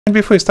And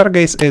before you start,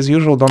 guys, as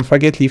usual, don't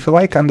forget leave a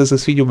like under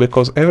this video,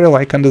 because every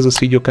like under this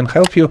video can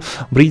help you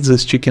breed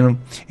this chicken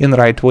in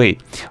right way.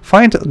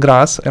 Find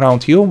grass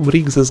around you,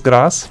 breed this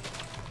grass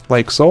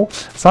like so.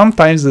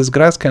 Sometimes this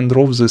grass can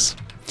drop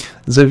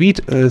the wheat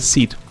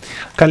seed.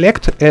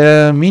 Collect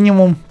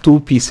minimum 2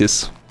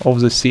 pieces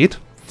of the seed.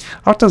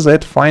 After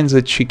that, find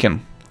the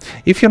chicken.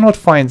 If you not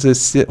find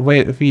this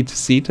wheat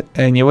seed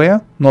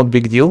anywhere, not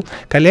big deal.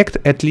 Collect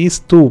at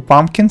least 2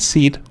 pumpkin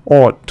seed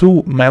or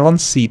 2 melon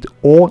seed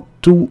or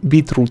 2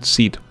 beetroot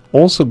seed.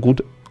 Also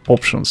good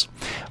options.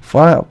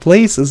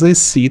 Place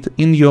this seed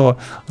in your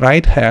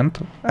right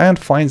hand and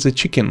find the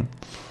chicken.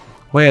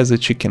 Where is the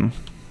chicken?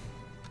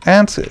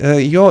 And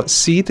your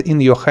seed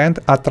in your hand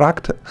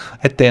attract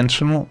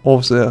attention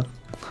of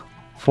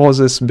for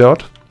this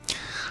bird.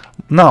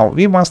 Now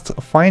we must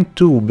find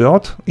 2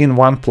 birds in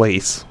one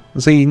place.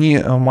 They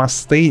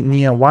must stay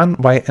near one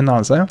by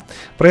another.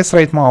 Press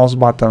right mouse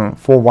button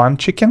for one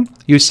chicken.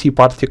 You see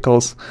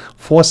particles.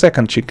 For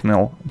second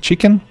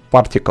chicken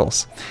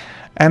particles.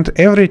 And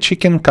every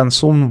chicken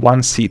consume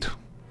 1 seed.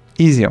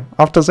 Easy.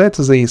 After that,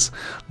 these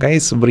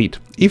guys breed.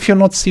 If you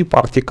not see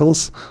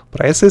particles,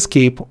 press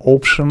escape,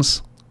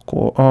 options,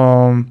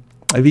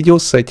 video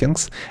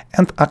settings,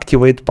 and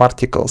activate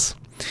particles.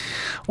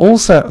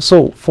 Also,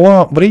 so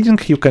for breeding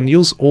you can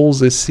use all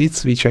the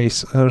seeds which I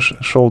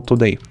showed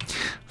today.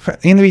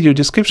 In video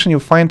description you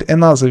find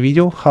another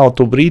video how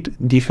to breed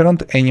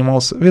different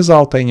animals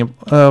without any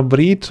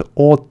breed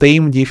or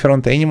tame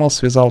different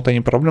animals without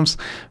any problems.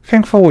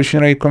 Thanks for watching,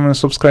 rate, comment,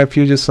 subscribe,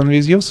 Udisen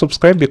with you.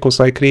 Subscribe because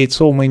I create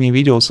so many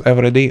videos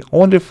every day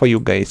only for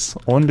you guys,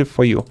 only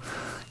for you.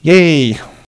 Yay!